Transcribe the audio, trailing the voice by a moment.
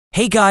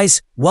Hey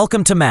guys,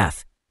 welcome to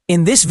math.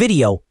 In this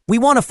video, we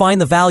want to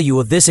find the value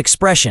of this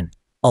expression,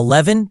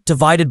 11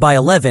 divided by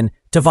 11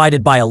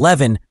 divided by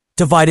 11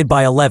 divided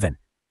by 11.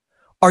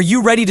 Are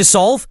you ready to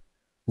solve?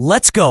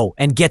 Let's go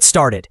and get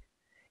started.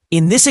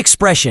 In this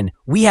expression,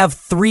 we have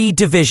 3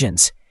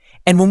 divisions.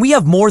 And when we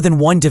have more than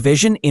one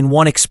division in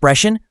one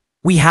expression,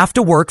 we have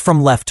to work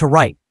from left to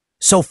right.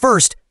 So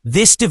first,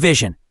 this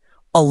division,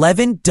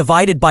 11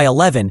 divided by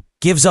 11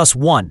 gives us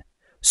 1.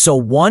 So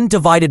 1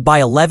 divided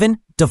by 11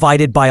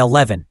 divided by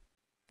 11.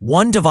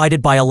 1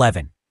 divided by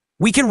 11.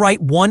 We can write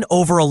 1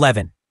 over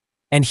 11.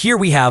 And here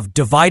we have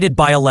divided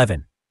by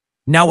 11.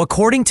 Now,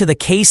 according to the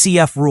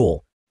KCF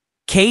rule,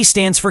 K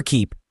stands for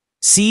keep,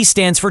 C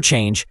stands for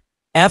change,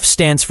 F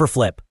stands for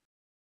flip.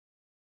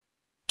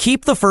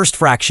 Keep the first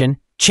fraction,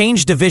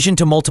 change division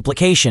to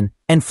multiplication,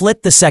 and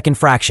flip the second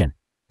fraction.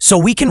 So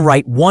we can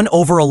write 1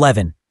 over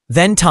 11,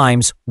 then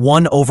times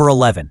 1 over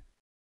 11.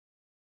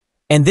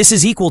 And this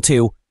is equal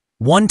to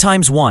 1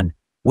 times 1,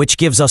 which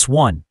gives us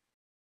 1.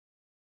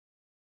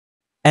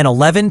 And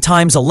 11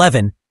 times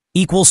 11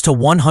 equals to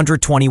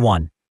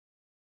 121.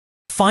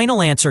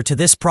 Final answer to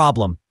this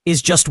problem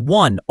is just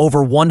 1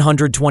 over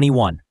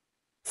 121.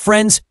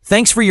 Friends,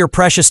 thanks for your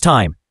precious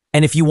time.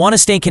 And if you want to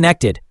stay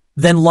connected,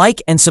 then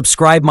like and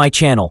subscribe my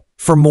channel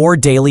for more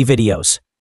daily videos.